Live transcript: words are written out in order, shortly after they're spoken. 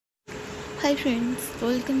Hi friends,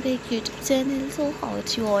 welcome back YouTube channel. So how are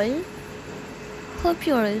you all? Hope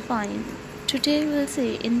you are all fine. Today we'll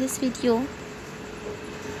see in this video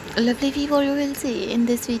a lovely view, or you will see in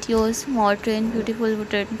this video's modern beautiful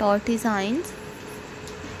wooden door designs.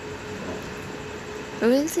 We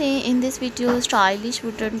will see in this video stylish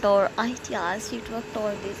wooden door ideas, sheetwork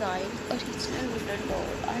door designs, original wooden door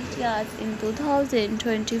ideas in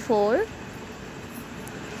 2024.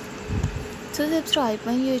 So subscribe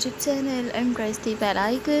my YouTube channel and press the bell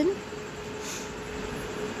icon.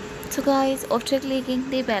 So guys, after clicking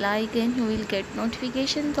the bell icon, you will get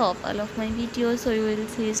notifications of all of my videos. So you will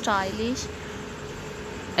see stylish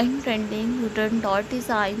and trending wooden door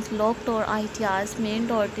designs, lock door ideas, main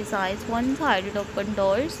door designs, one-sided open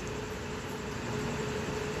doors.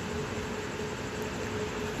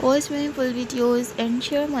 Watch my full videos and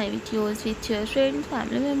share my videos with your friends,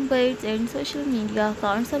 family members and social media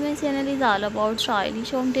accounts. So my channel is all about stylish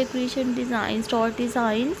home decoration designs, door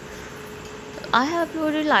designs. I have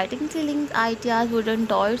uploaded lighting ceilings ideas, wooden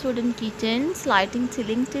doors, wooden kitchens, lighting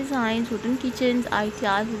ceilings designs, wooden kitchens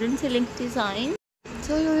ideas, wooden ceilings designs.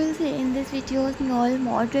 So you will see in this videos all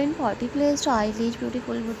modern, party place, stylish,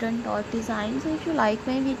 beautiful wooden door designs. So if you like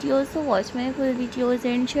my videos, so watch my full videos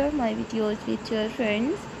and share my videos with your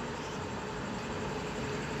friends,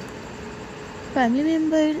 family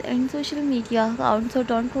members and social media accounts. So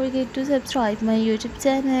don't forget to subscribe my YouTube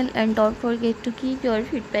channel and don't forget to keep your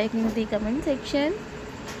feedback in the comment section.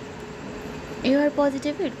 Your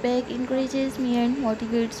positive feedback encourages me and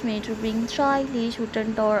motivates me to bring stylish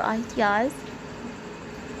wooden door ideas.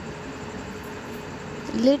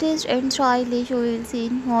 Latest and stylish, you will see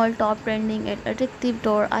in all top trending and attractive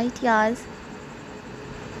door ideas.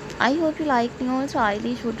 I hope you like new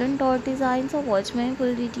stylish wooden door designs. So watch my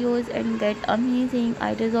full videos and get amazing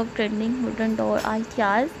ideas of trending wooden door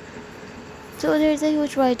ideas. So there's a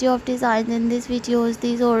huge variety of designs in these videos.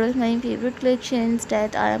 These are all my favorite collections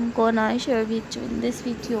that I am gonna share with you in these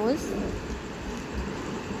videos.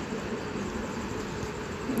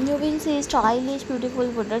 You will see stylish, beautiful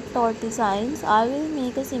wooden door designs. I will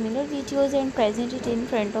make a similar videos and present it in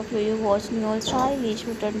front of you. You watch new stylish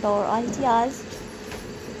wooden door ideas.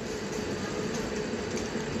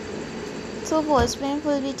 So watch my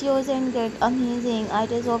full videos and get amazing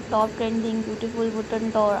ideas of top trending beautiful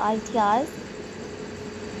wooden door ideas.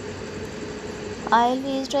 I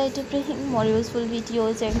always try to bring more useful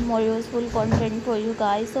videos and more useful content for you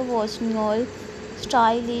guys. So watching all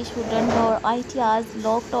stylish wooden door ideas,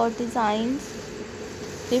 lock door designs,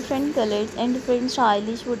 different colors and different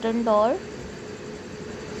stylish wooden door.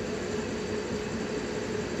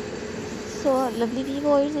 So lovely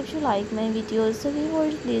viewers, if you like my videos, so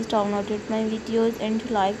viewers please download my videos, and if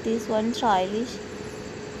you like this one stylish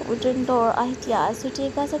wooden door ideas, so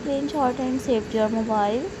take a screenshot and save to your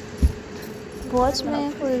mobile. Watch my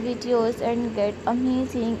full videos and get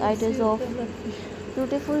amazing ideas of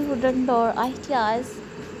beautiful wooden door ideas.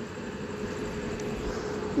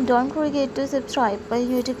 Don't forget to subscribe my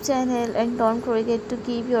YouTube channel and don't forget to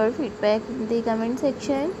keep your feedback in the comment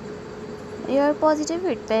section. Your positive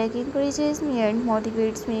feedback encourages me and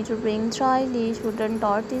motivates me to bring stylish wooden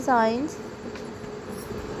door designs.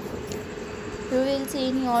 You will see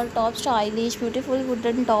in your top stylish beautiful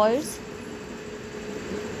wooden doors.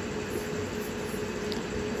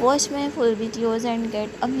 Watch my full videos and get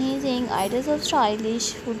amazing ideas of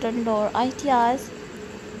stylish wooden door ideas.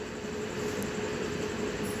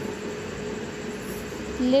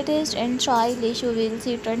 Latest and stylish, you will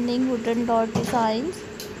see trending wooden door designs.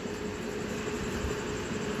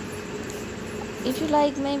 If you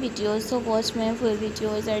like my videos, so watch my full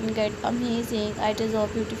videos and get amazing ideas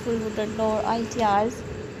of beautiful wooden door ideas.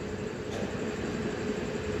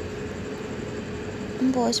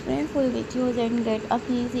 Watch my full videos and get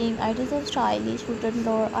amazing ideas of stylish wooden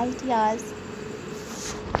door ideas.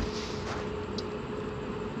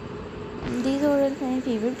 These are all my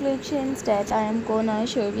favorite collections that I am gonna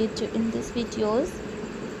share with you in these videos.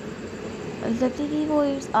 Lovely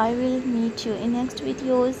viewers, I will meet you in next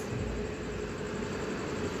videos.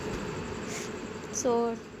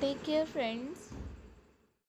 So take care friends.